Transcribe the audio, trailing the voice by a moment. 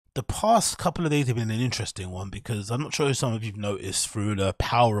The past couple of days have been an interesting one because I'm not sure if some of you've noticed through the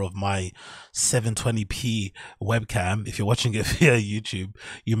power of my 720p webcam. If you're watching it via YouTube,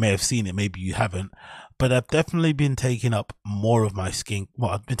 you may have seen it, maybe you haven't. But I've definitely been taking up more of my skin. Well,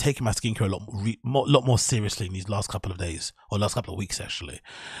 I've been taking my skincare a lot more seriously in these last couple of days or last couple of weeks actually.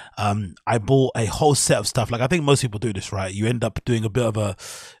 I bought a whole set of stuff. Like I think most people do this, right? You end up doing a bit of a,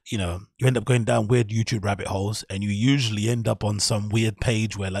 you end up going down weird YouTube rabbit holes, and you usually end up on some weird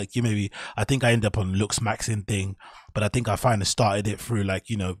page where, like, you maybe, I think I end up on looks maxing thing, but I think I finally started it through, like,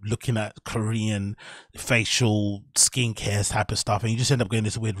 looking at Korean facial skincare type of stuff, and you just end up going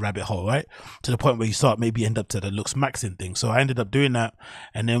this weird rabbit hole, right? To the point where you start maybe end up to the looks maxing thing. So I ended up doing that,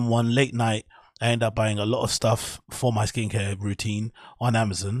 and then one late night I ended up buying a lot of stuff for my skincare routine on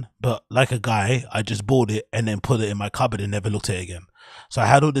Amazon. But like a guy, I just bought it and then put it in my cupboard and never looked at it again. So I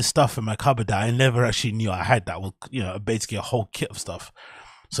had all this stuff in my cupboard that I never actually knew I had. That was, basically a whole kit of stuff.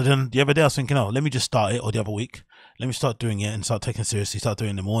 So then the other day I was thinking, oh, let me just start it, or the other week, let me start doing it and start taking it seriously, start doing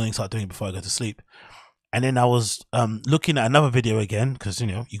it in the morning, start doing it before I go to sleep. And then I was looking at another video again, because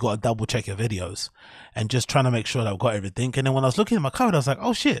you got to double check your videos, and just trying to make sure that I've got everything. And then when I was looking at my cupboard, I was like,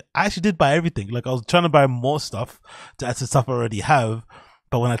 oh shit, I actually did buy everything. Like I was trying to buy more stuff to add to stuff I already have.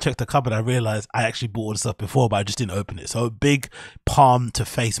 But when I checked the cupboard, I realized I actually bought all the stuff before, but I just didn't open it. So a big palm to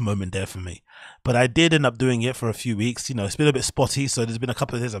face moment there for me. But I did end up doing it for a few weeks. It's been a bit spotty, so there's been a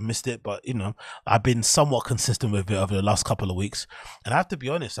couple of days I missed it, but I've been somewhat consistent with it over the last couple of weeks. And I have to be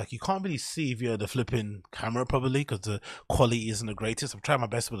honest, like, you can't really see via the flipping camera probably because the quality isn't the greatest. I'm trying my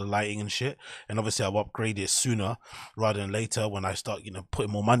best with the lighting and shit, and obviously I'll upgrade it sooner rather than later when I start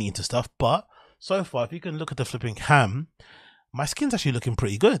putting more money into stuff. But so far, if you can look at the flipping cam, my skin's actually looking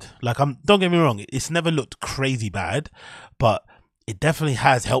pretty good. Like, don't get me wrong, it's never looked crazy bad, but it definitely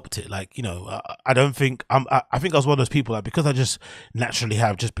has helped it. Like, I don't think I think I was one of those people, like, because I just naturally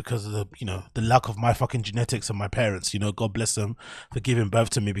have, just because of the luck of my fucking genetics and my parents, God bless them for giving birth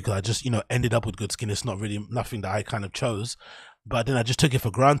to me, because I just, ended up with good skin. It's not really nothing that I kind of chose, but then I just took it for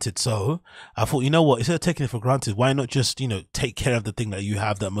granted. So I thought, you know what, instead of taking it for granted, why not just, take care of the thing that you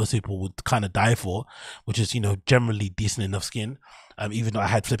have that most people would kind of die for, which is, generally decent enough skin. Even though I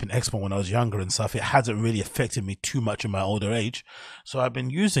had flipping eczema when I was younger and stuff, it hasn't really affected me too much in my older age. So I've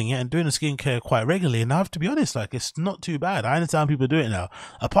been using it and doing the skincare quite regularly. And I have to be honest, like, it's not too bad. I understand people do it now.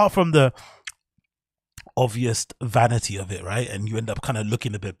 Apart from the obvious vanity of it, right? And you end up kind of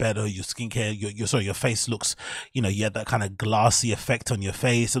looking a bit better. Your skincare, your face looks, you have that kind of glassy effect on your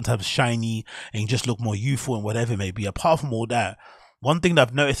face, sometimes shiny, and you just look more youthful and whatever it may be. Apart from all that, one thing that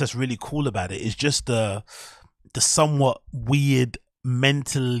I've noticed that's really cool about it is just the somewhat weird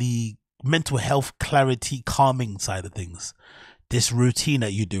mental health clarity calming side of things. This routine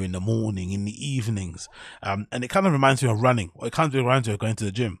that you do in the morning, in the evenings, and it kind of reminds me of running, or it kind of reminds me of going to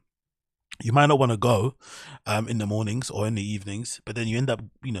the gym. You might not want to go in the mornings or in the evenings, but then you end up,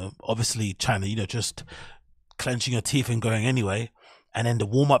 obviously trying to, just clenching your teeth and going anyway. And then the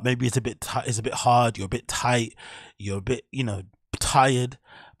warm up maybe is a bit hard. You're a bit tight. You're a bit, tired.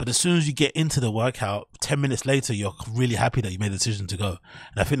 But as soon as you get into the workout, 10 minutes later, you're really happy that you made the decision to go.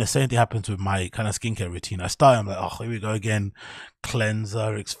 And I think the same thing happens with my kind of skincare routine. I'm like, oh, here we go again.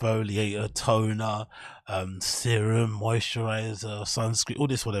 Cleanser, exfoliator, toner, serum, moisturizer, sunscreen, all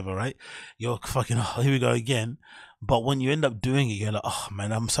this, whatever, right? You're fucking, oh, here we go again. But when you end up doing it, you're like, oh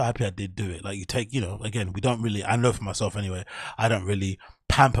man, I'm so happy I did do it. Like, you take, again, I know for myself anyway, I don't really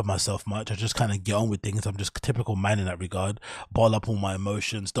pamper myself much. I just kind of get on with things. I'm just a typical man in that regard. Ball up all my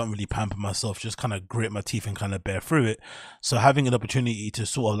emotions, don't really pamper myself, just kind of grit my teeth and kind of bear through it. So having an opportunity to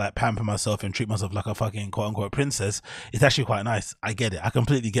sort of like pamper myself and treat myself like a fucking quote unquote princess is actually quite nice. I get it. I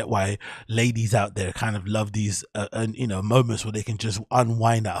completely get why ladies out there kind of love these moments where they can just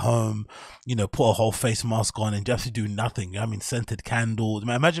unwind at home, put a whole face mask on and just do nothing. I mean, scented candles.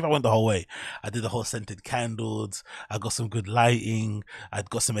 Imagine if I went the whole way. I did the whole scented candles. I got some good lighting. I'd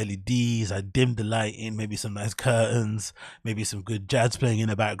got some LEDs. I dimmed the lighting, maybe some nice curtains, maybe some good jazz playing in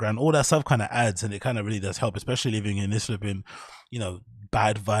the background. All that stuff kind of adds, and it kind of really does help, especially living in this flipping,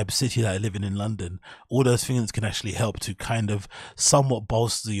 bad vibe city that I live in London. All those things can actually help to kind of somewhat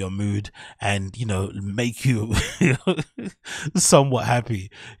bolster your mood and, make you somewhat happy,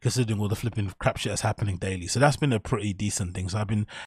 considering all the flipping crap shit that's happening daily. So that's been a pretty decent thing. So I've been